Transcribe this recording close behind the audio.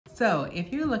So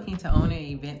if you're looking to own an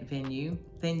event venue,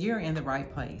 then you're in the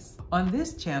right place. On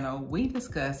this channel, we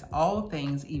discuss all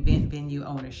things event venue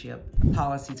ownership,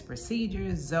 policies,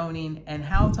 procedures, zoning, and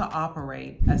how to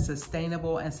operate a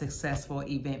sustainable and successful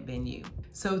event venue.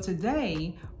 So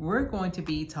today, we're going to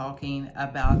be talking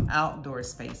about outdoor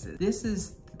spaces. This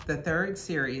is the third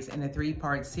series in a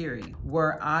three-part series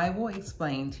where I will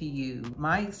explain to you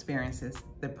my experiences,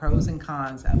 the pros and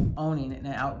cons of owning an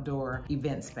outdoor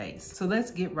event space. So let's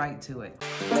get right to it.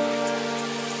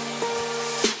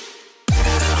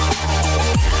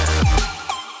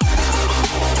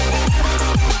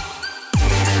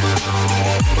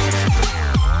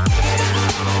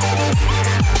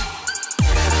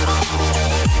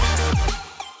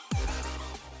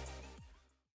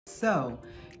 So,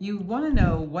 you want to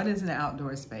know, what is an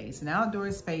outdoor space? An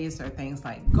outdoor space are things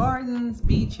like gardens,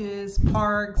 beaches,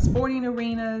 parks, sporting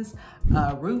arenas,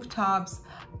 rooftops,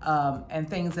 and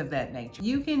things of that nature.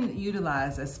 You can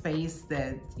utilize a space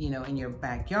that, in your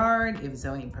backyard if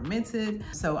zoning permits it.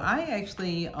 So I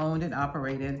actually owned and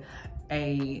operated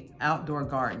a outdoor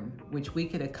garden, which we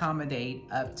could accommodate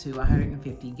up to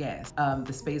 150 guests.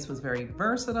 The space was very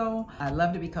versatile. I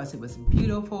loved it because it was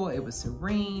beautiful, it was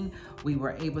serene. We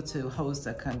were able to host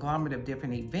a conglomerate of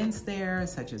different events there,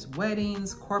 such as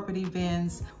weddings, corporate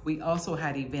events. We also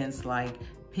had events like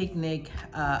picnic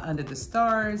under the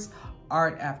stars,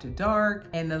 art after dark,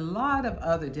 and a lot of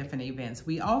other different events.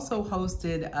 We also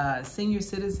hosted senior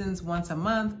citizens once a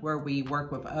month, where we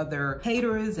work with other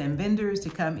caterers and vendors to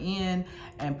come in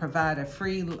and provide a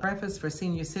free breakfast for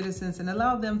senior citizens and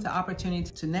allow them the opportunity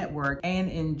to network and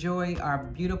enjoy our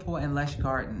beautiful and lush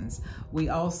gardens. We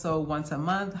also once a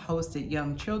month hosted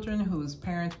young children whose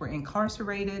parents were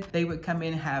incarcerated. They would come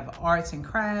in, have arts and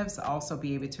crafts, also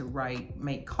be able to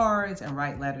make cards and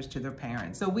write letters to their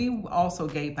parents. So we also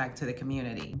gave back to the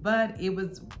community. But it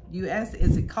was, you asked,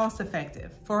 is it cost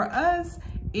effective? For us,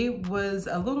 it was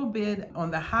a little bit on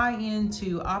the high end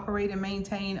to operate and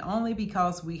maintain, only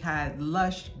because we had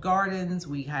lush gardens,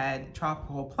 we had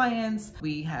tropical plants,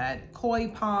 we had koi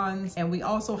ponds, and we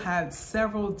also had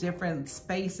several different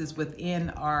spaces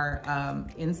within our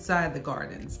inside the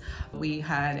gardens. We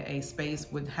had a space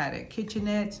that had a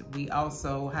kitchenette, we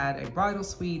also had a bridal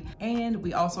suite, and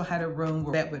we also had a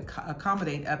room that would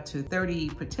accommodate up to 30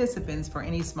 participants for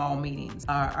any small meetings.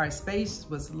 Our space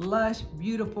was lush,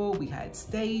 beautiful. We had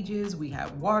stages, we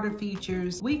had water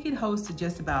features. We could host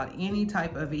just about any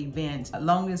type of event, as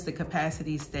long as the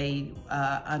capacity stayed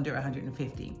under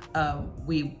 150.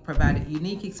 We provided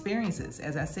unique experiences.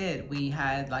 As I said, we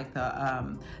had like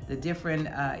the different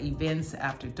events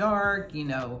after dark. We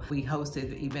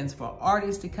hosted events for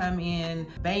artists to come in,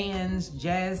 bands,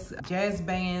 jazz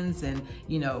bands, and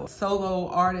solo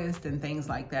artists and things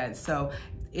like that. So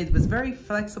it was very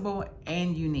flexible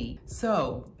and unique.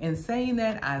 So in saying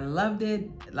that, I loved it.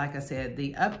 Like I said,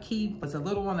 the upkeep was a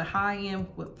little on the high end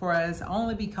for us,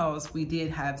 only because we did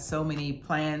have so many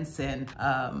plants and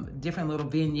different little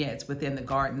vignettes within the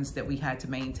gardens that we had to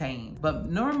maintain. But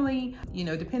normally,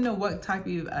 depending on what type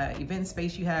of event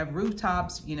space you have,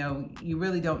 rooftops, you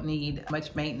really don't need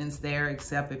much maintenance there,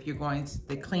 except if you're going to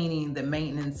the cleaning, the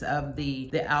maintenance of the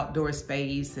outdoor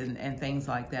space and things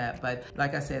like that. But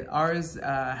like I said, ours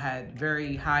had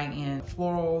very high-end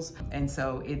florals, and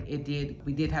so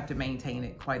we did have to maintain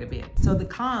it quite a bit. So the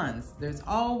cons, there's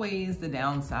always the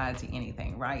downside to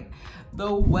anything, right?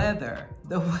 The weather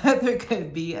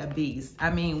could be a beast. I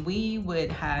mean, we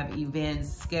would have events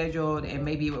scheduled and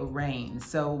maybe it would rain.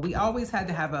 So we always had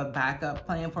to have a backup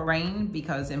plan for rain,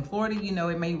 because in Florida,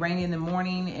 it may rain in the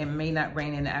morning and may not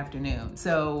rain in the afternoon.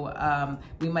 So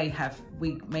we may have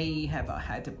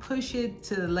had to push it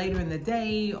to later in the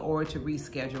day or to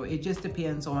reschedule. It just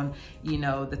depends on,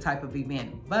 the type of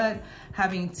event. But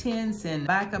having tents and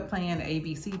backup plan,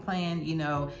 ABC plan,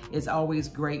 is always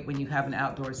great when you have an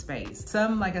outdoor space.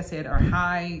 Some, like I said, are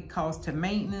high cost to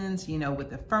maintenance, with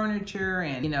the furniture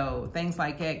and, things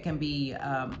like that can be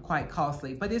quite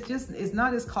costly, but it's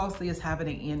not as costly as having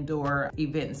an indoor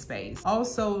event space.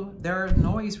 Also, there are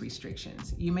noise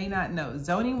restrictions. You may not know.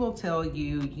 Zoning will tell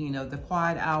you, the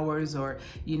quiet hours, or,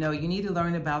 you need to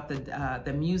learn about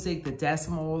the music, the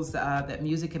decimals that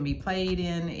music can be played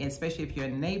in, especially if you're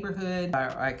in a neighborhood or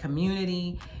a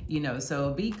community.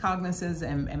 So be cognizant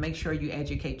and make sure you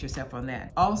educate yourself on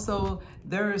that. Also,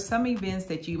 there are some events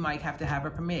that you might have to have a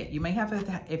permit. You may have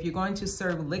to, if you're going to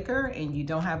serve liquor and you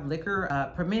don't have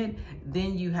liquor permit,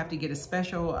 then you have to get a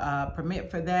special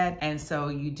permit for that. And so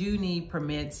you do need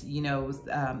permits.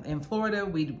 In Florida,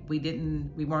 we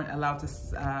weren't allowed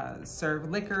to serve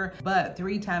liquor, but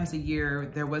 3 times a year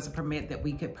there was a permit that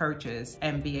we could purchase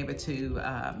and be able to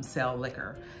sell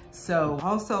liquor. So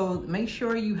also make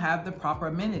sure you have the proper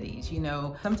amenities. You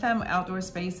know, sometimes outdoor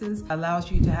spaces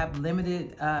allows you to have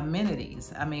limited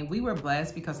amenities. I mean, we were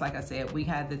blessed because, like I said, we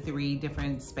had the 3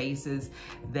 different spaces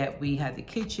that we had: the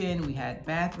kitchen, we had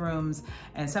bathrooms,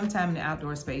 and sometimes in the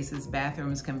outdoor spaces,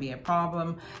 bathrooms can be a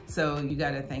problem. So you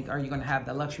got to think, are you going to have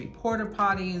the luxury porta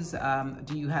potties?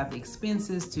 Do you have the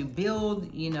expenses to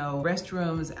build, you know,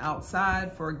 restrooms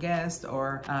outside for guests,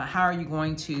 or how are you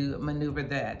going to maneuver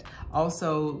that?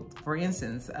 Also, for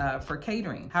instance, for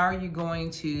catering, how are you going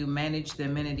to manage the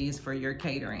amenities for your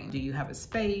catering? Do you have a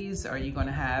space? Are you going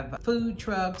to have food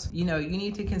trucks? You know, you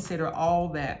need to consider all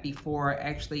that before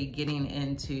actually getting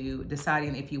into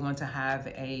deciding if you want to have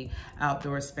a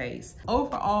outdoor space.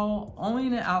 Overall,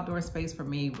 owning an outdoor space for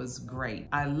me was great.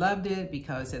 I loved it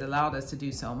because it allowed us to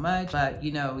do so much, but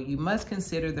you know, you must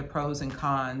consider the pros and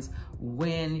cons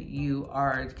when you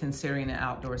are considering an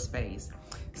outdoor space.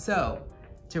 So,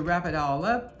 to wrap it all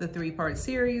up, the 3-part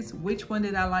series, which one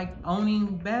did I like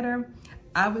owning better?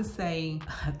 I would say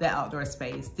the outdoor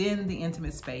space, then the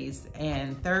intimate space,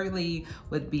 and thirdly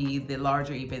would be the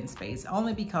larger event space,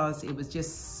 only because it was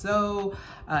just so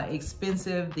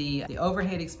expensive. The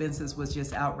overhead expenses was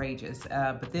just outrageous.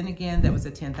 But then again, that was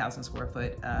a 10,000 square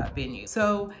foot venue.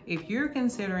 So if you're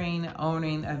considering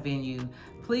owning a venue,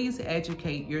 please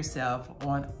educate yourself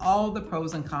on all the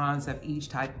pros and cons of each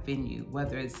type of venue,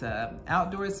 whether it's an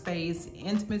outdoor space,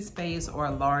 intimate space, or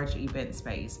a large event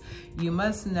space. You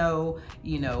must know,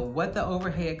 you know, what the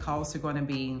overhead costs are going to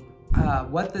be,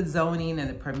 what the zoning and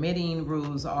the permitting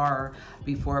rules are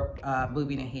before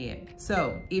moving ahead.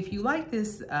 So if you like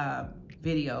this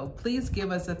video, please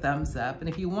give us a thumbs up. And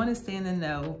if you want to stay in the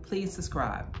know, please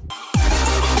subscribe.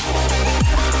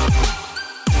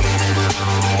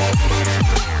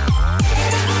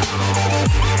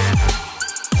 Yeah.